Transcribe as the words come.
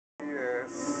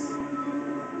Yes,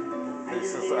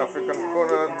 this is African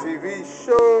Corner TV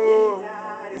show.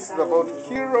 This is about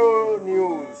Kiro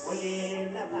News.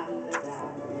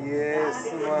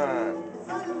 Yes, man.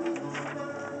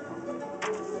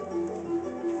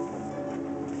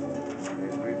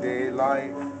 Everyday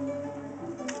life.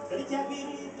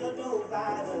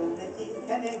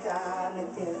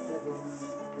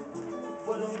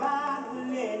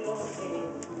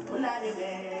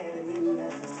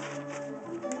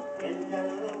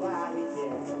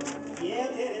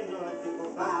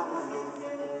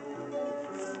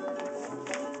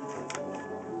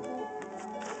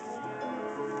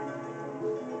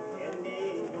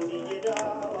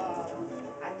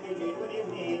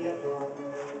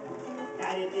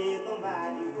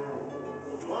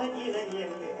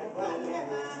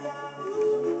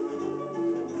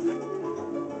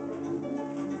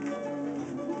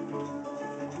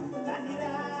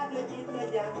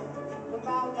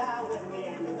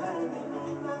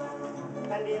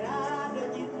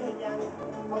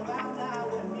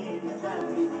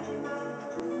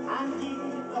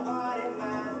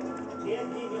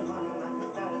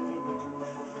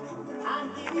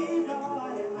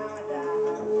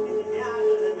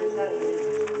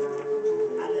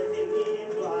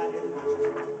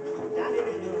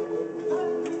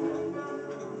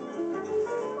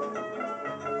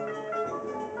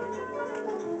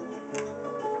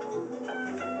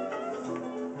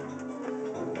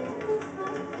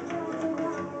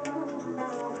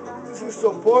 This is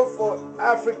support for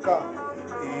Africa.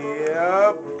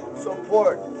 Yep,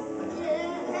 support.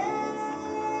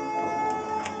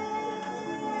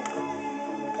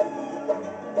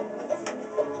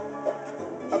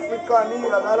 Africa need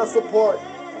a lot of support.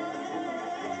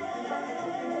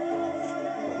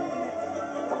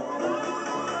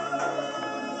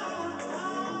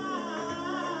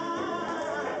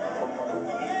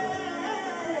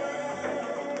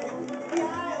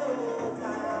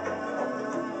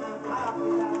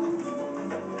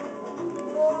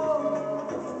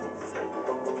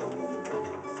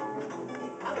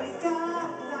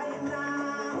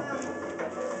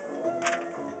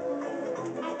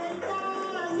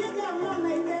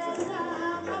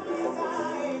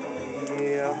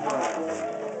 Yeah,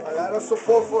 man. A lot of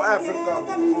support for Africa.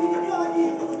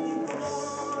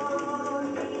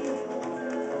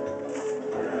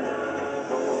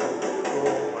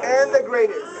 And the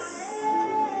greatest.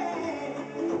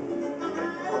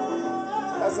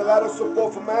 That's a lot of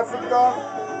support from Africa.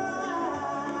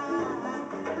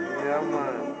 Yeah,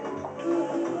 man.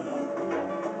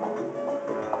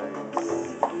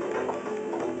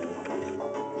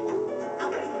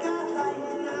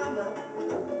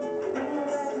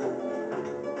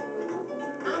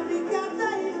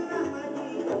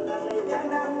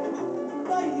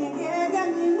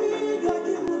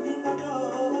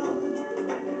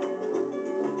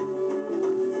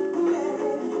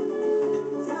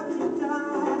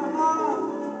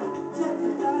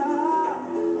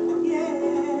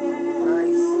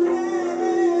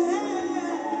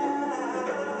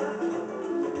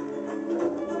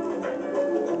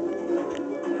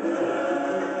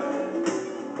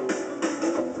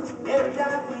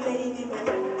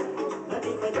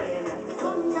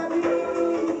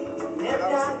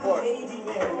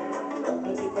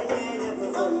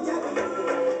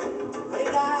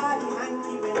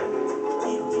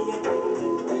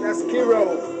 That's Kiro.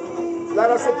 A lot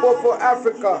of support for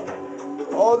Africa.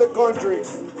 All the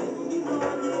countries.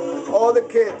 All the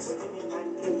kids.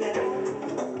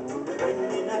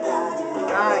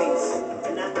 Nice.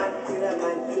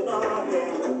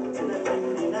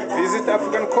 Visit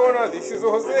African Corner. This is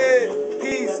Jose.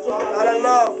 Peace. A lot of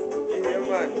love. Yeah,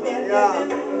 man. Yeah.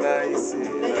 Nice.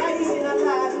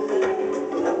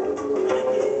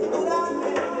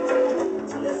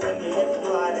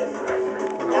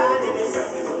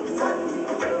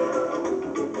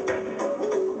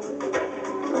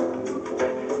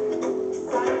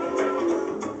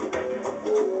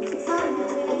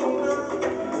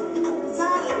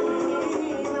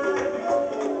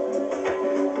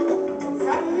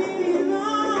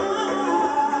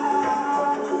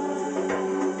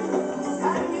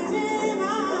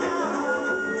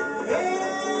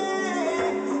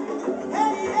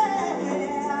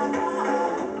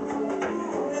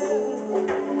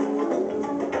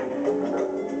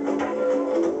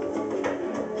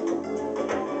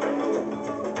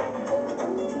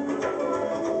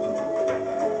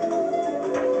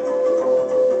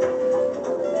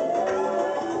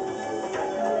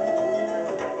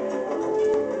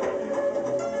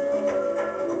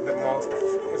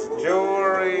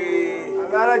 Jewelry. A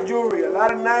lot of jewelry, a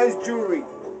lot of nice jewelry.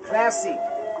 Classy.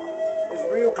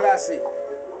 It's real classic.